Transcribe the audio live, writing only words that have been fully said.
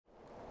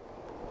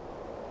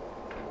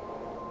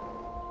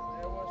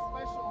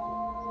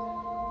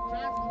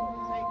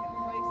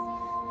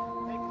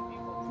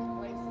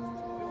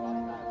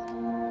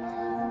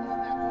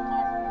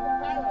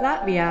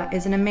Latvia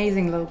is an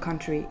amazing little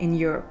country in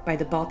Europe by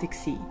the Baltic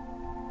Sea.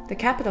 The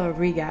capital of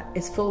Riga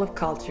is full of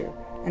culture,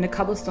 and the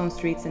cobblestone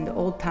streets in the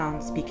old town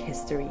speak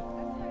history.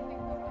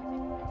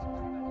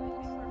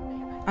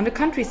 On the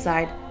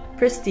countryside,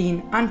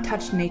 pristine,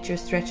 untouched nature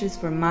stretches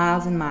for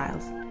miles and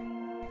miles,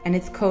 and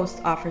its coast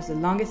offers the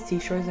longest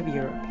seashores of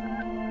Europe.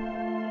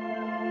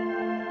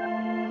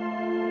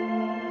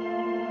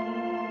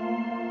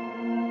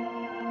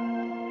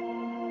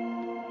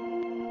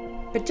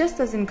 But just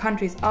as in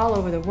countries all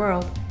over the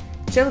world,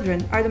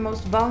 children are the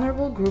most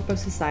vulnerable group of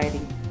society.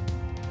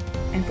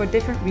 And for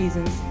different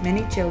reasons,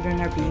 many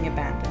children are being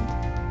abandoned.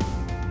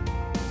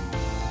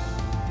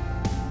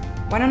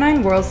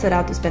 109 World set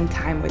out to spend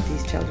time with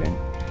these children,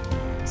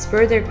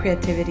 spur their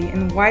creativity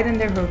and widen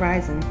their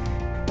horizon,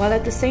 while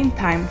at the same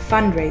time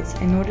fundraise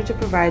in order to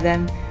provide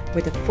them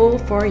with a full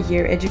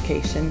 4-year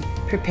education,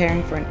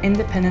 preparing for an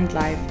independent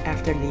life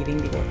after leaving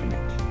the orphanage.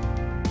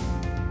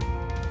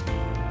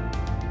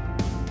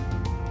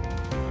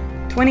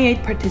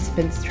 28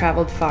 participants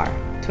traveled far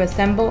to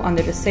assemble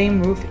under the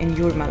same roof in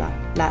Jurmala,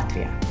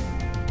 Latvia.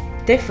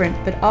 Different,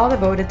 but all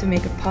devoted to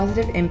make a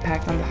positive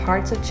impact on the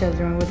hearts of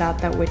children without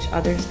that which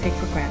others take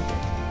for granted.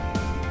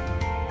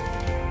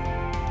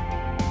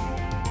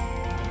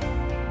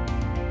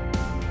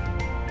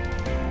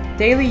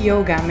 Daily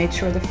yoga made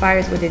sure the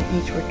fires within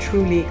each were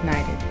truly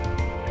ignited.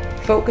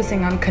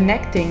 Focusing on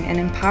connecting and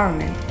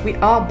empowerment, we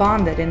all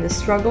bonded in the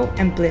struggle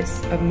and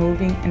bliss of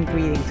moving and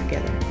breathing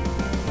together.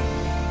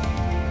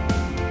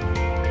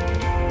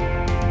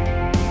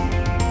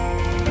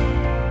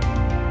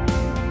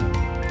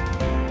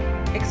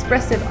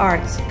 Expressive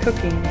arts,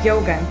 cooking,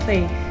 yoga and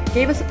play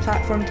gave us a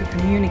platform to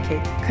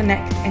communicate,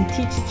 connect and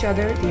teach each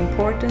other the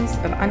importance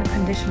of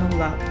unconditional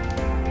love,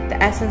 the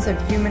essence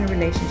of human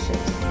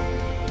relationships,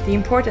 the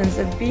importance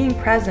of being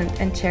present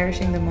and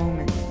cherishing the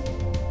moment.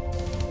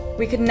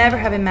 We could never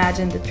have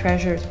imagined the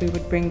treasures we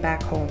would bring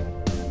back home.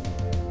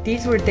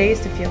 These were days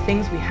to feel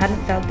things we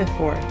hadn't felt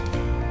before,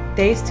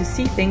 days to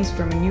see things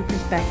from a new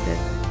perspective,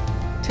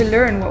 to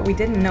learn what we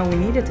didn't know we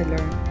needed to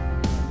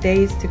learn,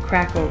 days to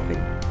crack open.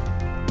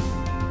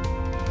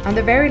 On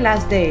the very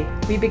last day,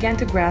 we began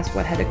to grasp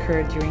what had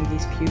occurred during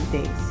these few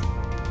days.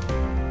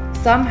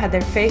 Some had their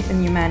faith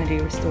in humanity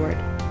restored.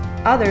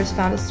 Others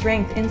found a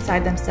strength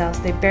inside themselves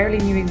they barely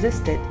knew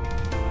existed.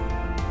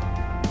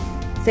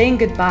 Saying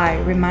goodbye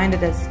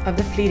reminded us of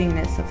the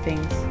fleetingness of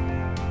things,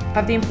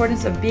 of the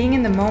importance of being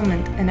in the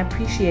moment and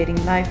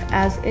appreciating life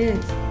as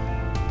is.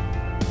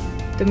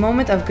 The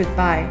moment of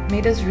goodbye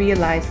made us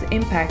realize the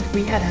impact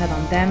we had had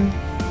on them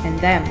and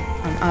them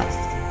on us.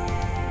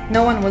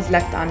 No one was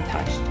left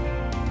untouched.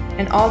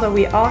 And although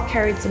we all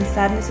carried some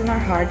sadness in our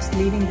hearts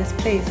leaving this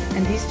place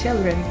and these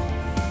children,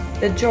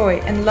 the joy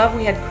and love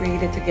we had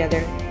created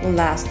together will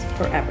last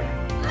forever.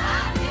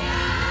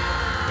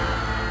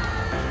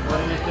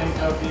 What do you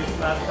think of these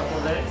last couple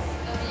of days?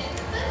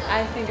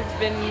 I think it's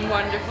been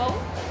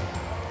wonderful,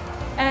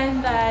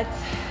 and that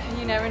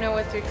you never know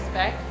what to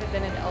expect, but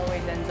then it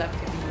always ends up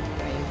to be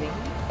amazing.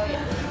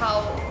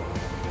 How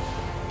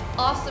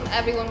awesome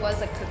everyone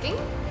was at cooking.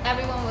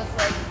 Everyone was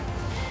like,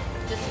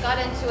 just got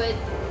into it,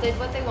 did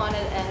what they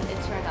wanted, and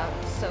it turned out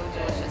so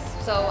delicious.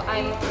 So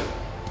I'm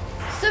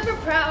super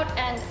proud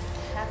and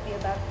happy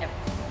about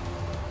everything.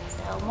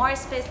 So more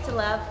space to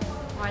love,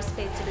 more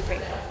space to be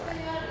grateful for.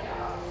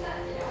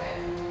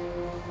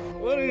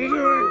 What are you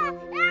doing?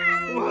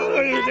 What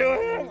are you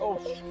doing? Oh,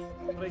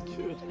 thank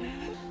you.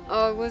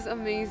 Oh, it was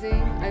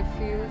amazing. I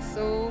feel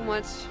so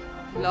much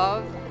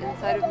love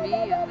inside of me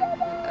and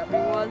with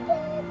everyone.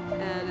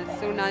 And it's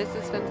so nice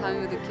to spend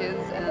time with the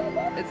kids,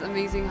 and it's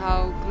amazing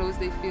how close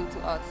they feel to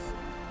us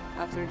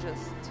after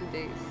just 2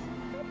 days.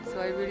 So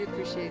I really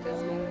appreciate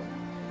this moment.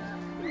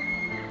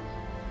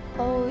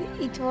 Oh,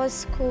 it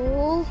was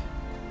cool.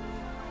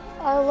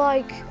 I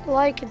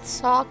like it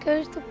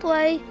soccer to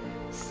play,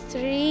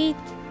 street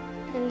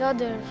and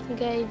other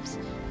games.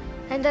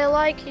 And I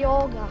like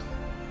yoga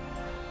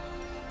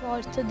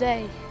for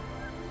today.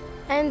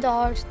 And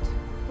art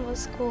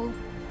was cool.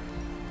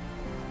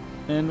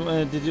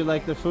 And did you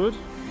like the food?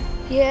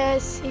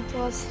 Yes, it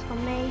was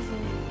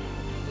amazing.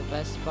 The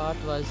best part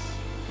was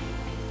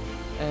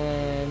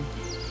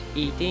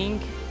eating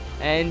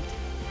and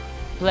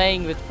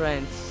playing with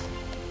friends.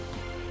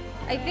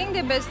 I think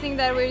the best thing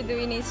that we're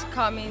doing is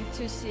coming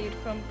to see it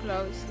from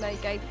close.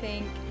 Like, I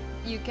think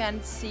you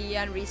can see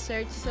and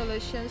research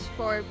solutions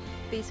for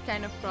these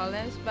kind of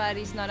problems, but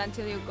it's not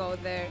until you go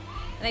there.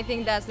 And I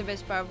think that's the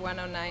best part of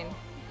 109,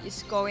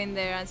 is going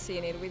there and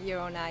seeing it with your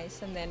own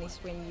eyes, and then it's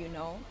when you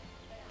know.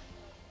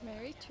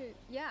 Very true,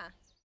 yeah.